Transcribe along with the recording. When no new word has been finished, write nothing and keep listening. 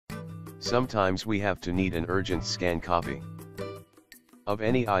Sometimes we have to need an urgent scan copy of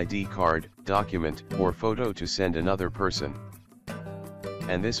any ID card, document, or photo to send another person.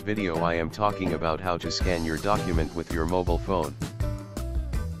 And this video I am talking about how to scan your document with your mobile phone.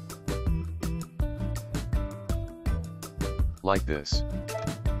 Like this.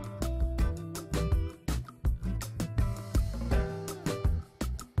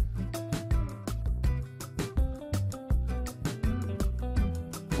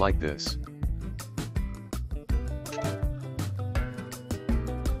 Like this.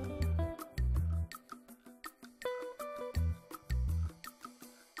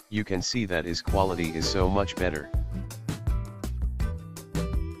 You can see that his quality is so much better.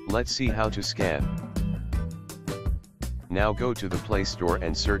 Let's see how to scan. Now go to the Play Store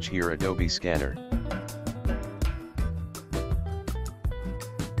and search here Adobe Scanner.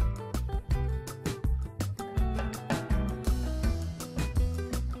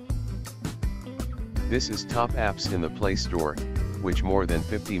 This is top apps in the Play Store, which more than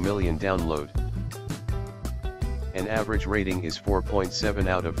 50 million download. An average rating is 4.7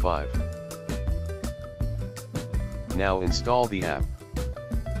 out of 5. Now install the app.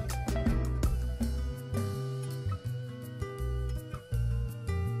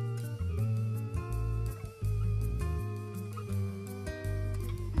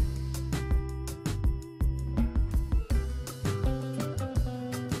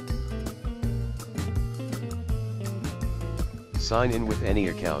 Sign in with any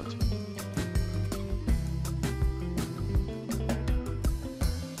account.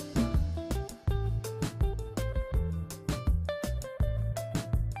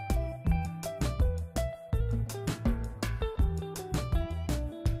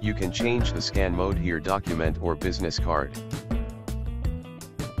 You can change the scan mode here, document or business card.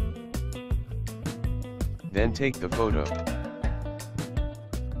 Then take the photo.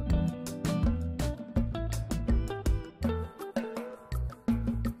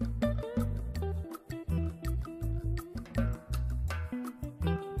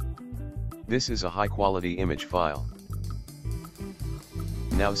 This is a high-quality image file.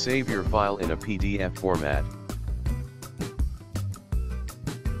 Now save your file in a PDF format.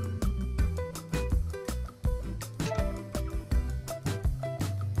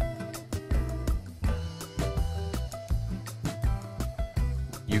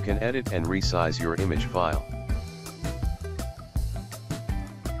 You can edit and resize your image file.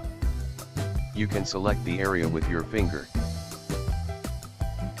 You can select the area with your finger.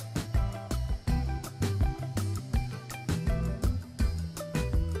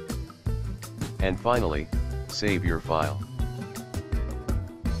 And finally, save your file.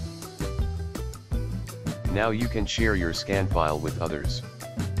 Now you can share your scan file with others.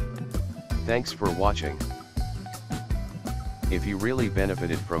 Thanks for watching. If you really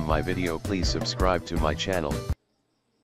benefited from my video, please subscribe to my channel.